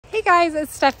Hey guys,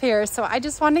 it's Steph here. So I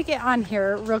just wanted to get on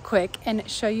here real quick and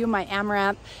show you my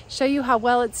amaranth, show you how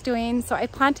well it's doing. So I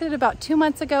planted it about 2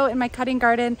 months ago in my cutting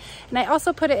garden, and I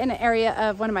also put it in an area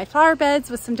of one of my flower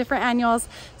beds with some different annuals.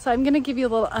 So I'm gonna give you a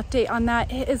little update on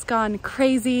that. It has gone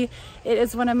crazy. It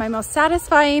is one of my most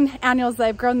satisfying annuals that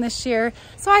I've grown this year.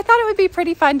 So I thought it would be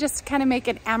pretty fun just to kind of make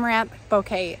an amaranth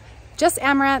bouquet. Just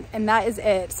amaranth, and that is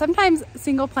it. Sometimes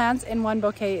single plants in one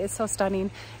bouquet is so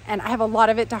stunning, and I have a lot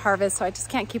of it to harvest, so I just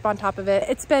can't keep on top of it.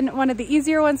 It's been one of the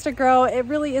easier ones to grow. It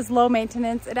really is low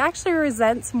maintenance. It actually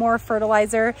resents more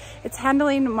fertilizer. It's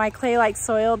handling my clay-like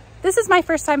soil. This is my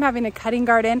first time having a cutting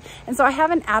garden, and so I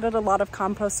haven't added a lot of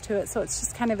compost to it, so it's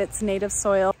just kind of its native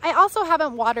soil. I also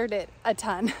haven't watered it a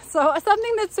ton, so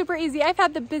something that's super easy. I've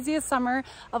had the busiest summer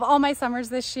of all my summers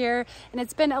this year, and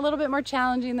it's been a little bit more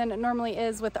challenging than it normally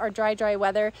is with our dry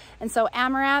weather, and so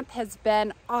amaranth has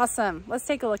been awesome. Let's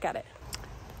take a look at it.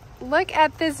 Look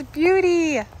at this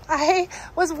beauty. I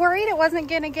was worried it wasn't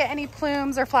gonna get any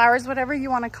plumes or flowers, whatever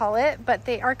you wanna call it, but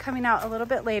they are coming out a little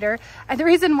bit later. And the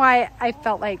reason why I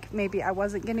felt like maybe I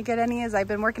wasn't gonna get any is I've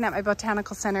been working at my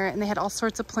botanical center and they had all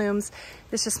sorts of plumes.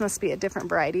 This just must be a different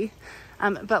variety.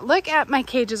 But look at my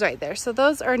cages right there. So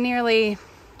those are nearly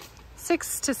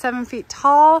 6 to 7 feet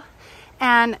tall,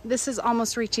 and this is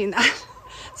almost reaching that.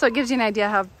 So it gives you an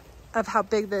idea of how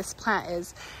big this plant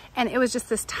is. And it was just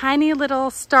this tiny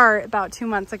little start about 2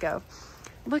 months ago.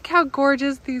 Look how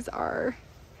gorgeous these are.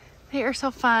 They are so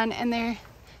fun, and they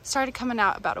started coming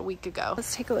out about a week ago.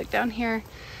 Let's take a look down here.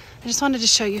 I just wanted to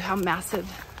show you how massive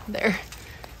their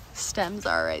stems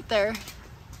are right there.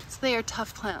 So they are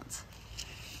tough plants.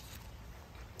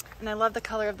 And I love the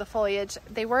color of the foliage.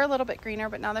 They were a little bit greener,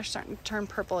 but now they're starting to turn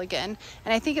purple again.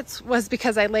 And I think it was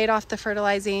because I laid off the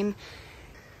fertilizing.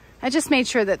 I just made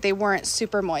sure that they weren't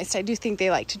super moist. I do think they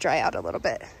like to dry out a little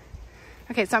bit.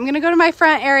 Okay, so I'm gonna go to my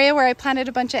front area where I planted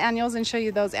a bunch of annuals and show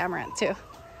you those amaranth too.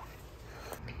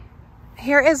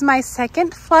 Here is my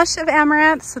second flush of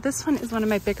amaranth. So this one is one of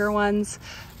my bigger ones.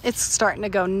 It's starting to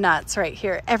go nuts right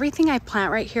here. Everything I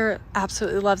plant right here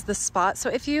absolutely loves this spot.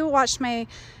 So if you watched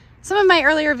some of my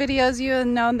earlier videos, you have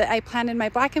known that I planted my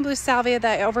black and blue salvia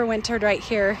that I overwintered right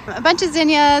here. A bunch of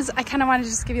zinnias. I kind of want to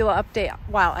just give you a little update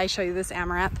while I show you this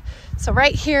amaranth. So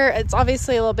right here, it's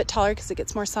obviously a little bit taller because it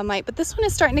gets more sunlight, but this one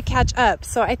is starting to catch up.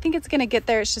 So I think it's going to get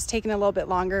there. It's just taking a little bit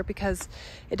longer because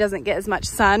it doesn't get as much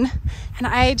sun. And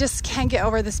I just can't get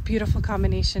over this beautiful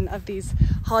combination of these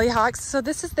hollyhocks. So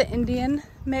this is the Indian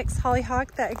mix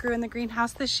hollyhock that I grew in the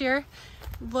greenhouse this year.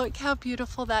 Look how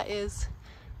beautiful that is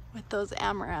with those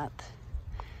amaranth.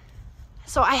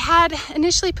 So I had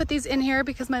initially put these in here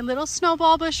because my little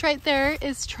snowball bush right there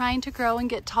is trying to grow and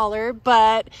get taller,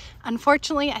 but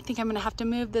unfortunately I think I'm gonna have to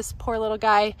move this poor little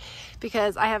guy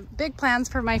because I have big plans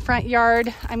for my front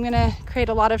yard. I'm gonna create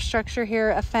a lot of structure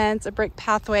here, a fence, a brick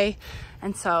pathway,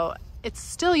 and so it's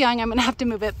still young. I'm gonna have to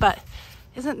move it, but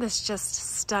isn't this just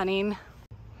stunning?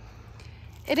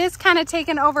 It is kind of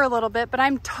taken over a little bit, but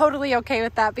I'm totally okay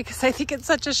with that because I think it's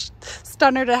such a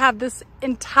stunner to have this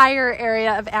entire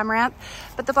area of amaranth.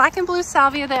 But the black and blue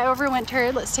salvia that I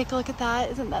overwintered, let's take a look at that.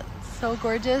 Isn't that so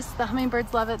gorgeous? The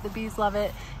hummingbirds love it, the bees love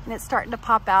it, and it's starting to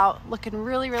pop out, looking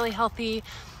really, really healthy.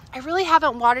 I really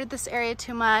haven't watered this area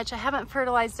too much. I haven't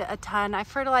fertilized it a ton. I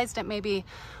fertilized it maybe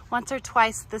once or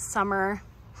twice this summer.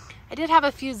 I did have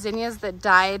a few zinnias that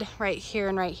died right here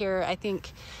and right here, I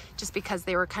think just because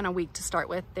they were kind of weak to start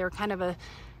with. They were kind of a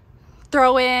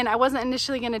throw in. I wasn't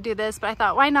initially gonna do this, but I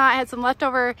thought, why not? I had some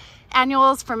leftover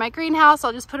annuals from my greenhouse.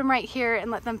 I'll just put them right here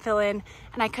and let them fill in,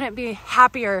 and I couldn't be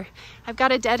happier. I've got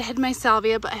to deadhead my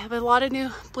salvia, but I have a lot of new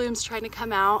blooms trying to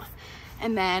come out.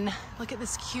 And then look at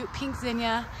this cute pink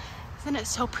zinnia. Isn't it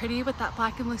so pretty with that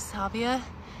black and blue salvia?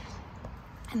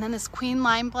 And then this queen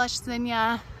lime blush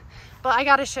zinnia. But I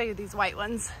gotta show you these white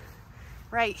ones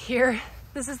right here.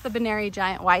 This is the Benary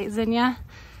Giant White Zinnia.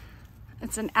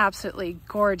 It's an absolutely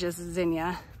gorgeous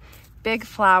zinnia. Big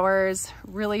flowers,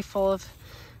 really full of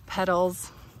petals.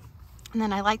 And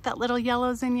then I like that little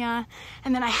yellow zinnia.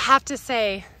 And then I have to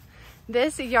say,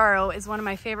 this yarrow is one of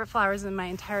my favorite flowers in my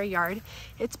entire yard.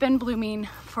 It's been blooming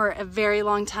for a very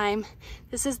long time.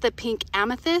 This is the pink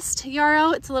amethyst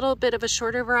yarrow. It's a little bit of a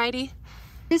shorter variety.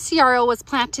 This yarrow was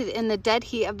planted in the dead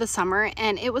heat of the summer,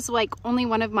 and it was like only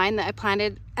one of mine that I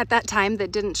planted at that time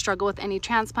that didn't struggle with any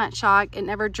transplant shock. It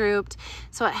never drooped,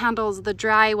 so it handles the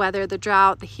dry weather, the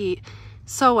drought, the heat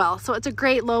so well. So it's a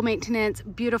great low maintenance,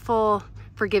 beautiful,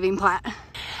 forgiving plant.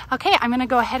 Okay, I'm gonna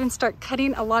go ahead and start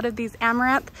cutting a lot of these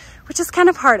amaranth, which is kind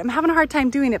of hard. I'm having a hard time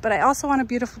doing it, but I also want a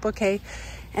beautiful bouquet.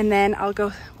 And then I'll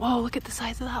go, whoa, look at the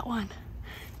size of that one.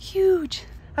 Huge.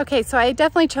 Okay, so I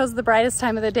definitely chose the brightest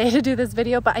time of the day to do this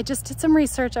video, but I just did some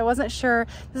research. I wasn't sure.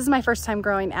 This is my first time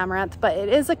growing amaranth, but it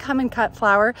is a come and cut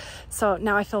flower. So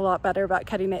now I feel a lot better about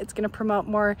cutting it. It's gonna promote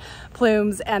more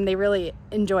plumes, and they really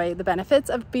enjoy the benefits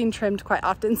of being trimmed quite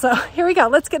often. So here we go,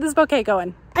 let's get this bouquet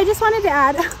going. I just wanted to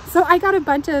add, so I got a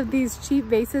bunch of these cheap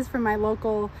vases from my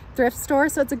local thrift store.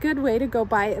 So it's a good way to go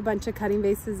buy a bunch of cutting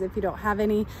vases if you don't have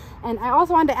any. And I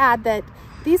also wanted to add that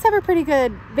these have a pretty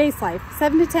good vase life,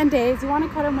 7 to 10 days. You want to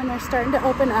cut them when they're starting to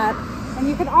open up. And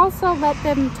you can also let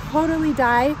them totally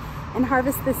die and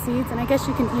harvest the seeds. And I guess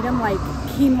you can eat them like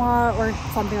quinoa or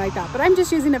something like that. But I'm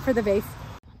just using it for the vase.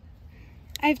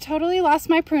 I've totally lost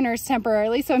my pruners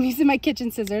temporarily, so I'm using my kitchen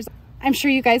scissors. I'm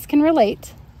sure you guys can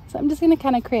relate. So I'm just going to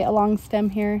kind of create a long stem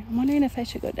here. I'm wondering if I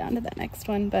should go down to that next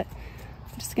one, but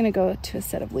I'm just going to go to a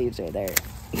set of leaves right there.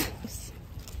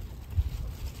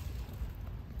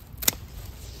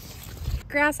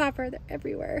 Grasshopper, they're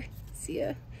everywhere. See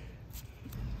ya.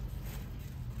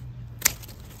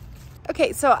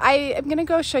 Okay, so I am gonna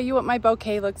go show you what my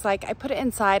bouquet looks like. I put it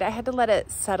inside. I had to let it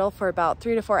settle for about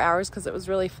 3 to 4 hours because it was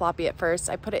really floppy at first.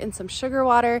 I put it in some sugar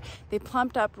water. They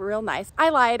plumped up real nice. I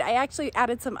lied. I actually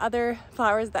added some other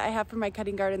flowers that I have from my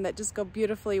cutting garden that just go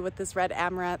beautifully with this red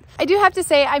amaranth. I do have to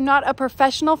say I'm not a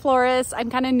professional florist. I'm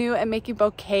kind of new at making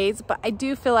bouquets, but I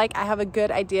do feel like I have a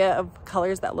good idea of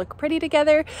colors that look pretty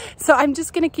together. So I'm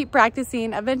just gonna keep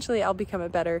practicing. Eventually I'll become a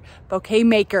better bouquet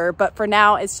maker, but for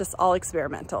now it's just all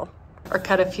experimental. Or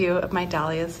cut a few of my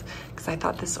dahlias because I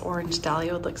thought this orange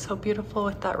dahlia would look so beautiful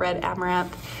with that red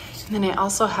amaranth. And then I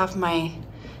also have my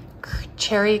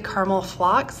Cherry Caramel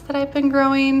Phlox that I've been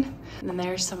growing. And then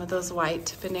there's some of those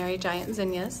white binary giant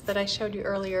zinnias that I showed you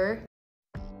earlier.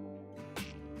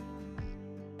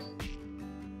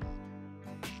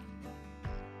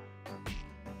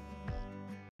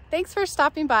 Thanks for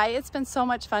stopping by. It's been so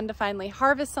much fun to finally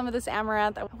harvest some of this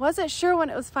amaranth. I wasn't sure when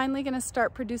it was finally gonna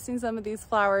start producing some of these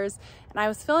flowers, and I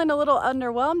was feeling a little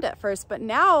underwhelmed at first, but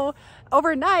now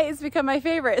overnight it's become my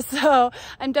favorite. So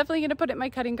I'm definitely gonna put it in my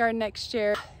cutting garden next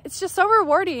year. It's just so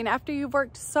rewarding after you've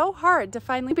worked so hard to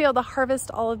finally be able to harvest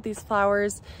all of these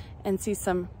flowers and see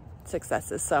some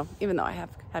successes. So even though I have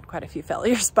had quite a few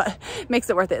failures, but it makes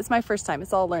it worth it. It's my first time.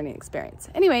 It's all a learning experience.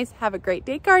 Anyways, have a great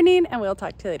day gardening, and we'll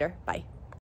talk to you later. Bye.